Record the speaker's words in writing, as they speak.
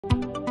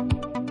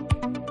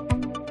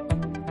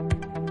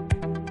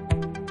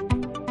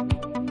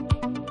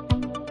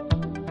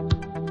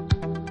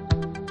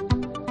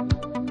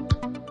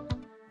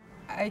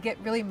get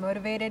really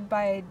motivated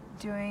by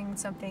doing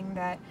something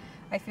that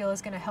I feel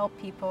is going to help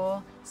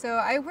people. So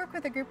I work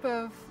with a group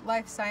of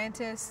life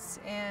scientists,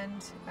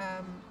 and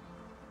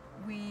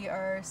we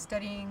are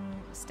studying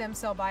stem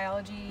cell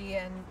biology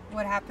and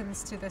what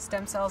happens to the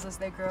stem cells as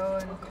they grow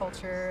in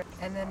culture,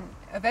 and then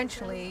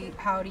eventually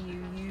how do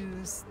you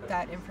use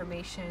that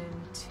information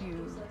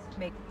to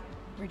make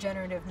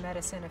regenerative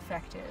medicine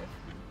effective.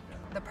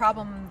 The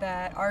problem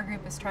that our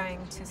group is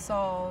trying to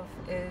solve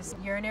is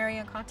urinary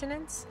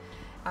incontinence.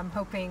 I'm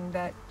hoping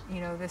that,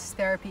 this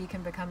therapy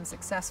can become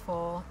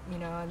successful,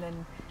 and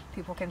then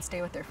people can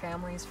stay with their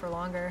families for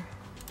longer.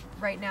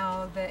 Right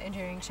now, the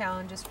engineering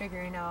challenge is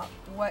figuring out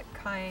what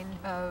kind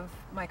of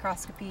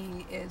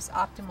microscopy is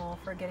optimal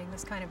for getting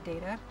this kind of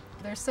data.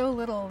 There's so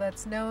little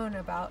that's known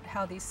about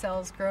how these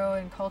cells grow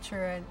in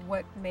culture and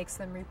what makes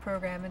them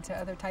reprogram into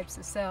other types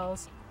of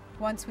cells.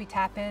 Once we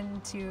tap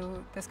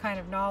into this kind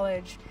of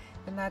knowledge,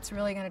 then that's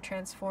really going to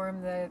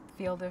transform the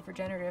field of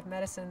regenerative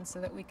medicine so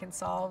that we can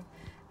solve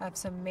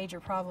some major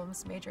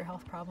problems, major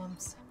health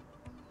problems.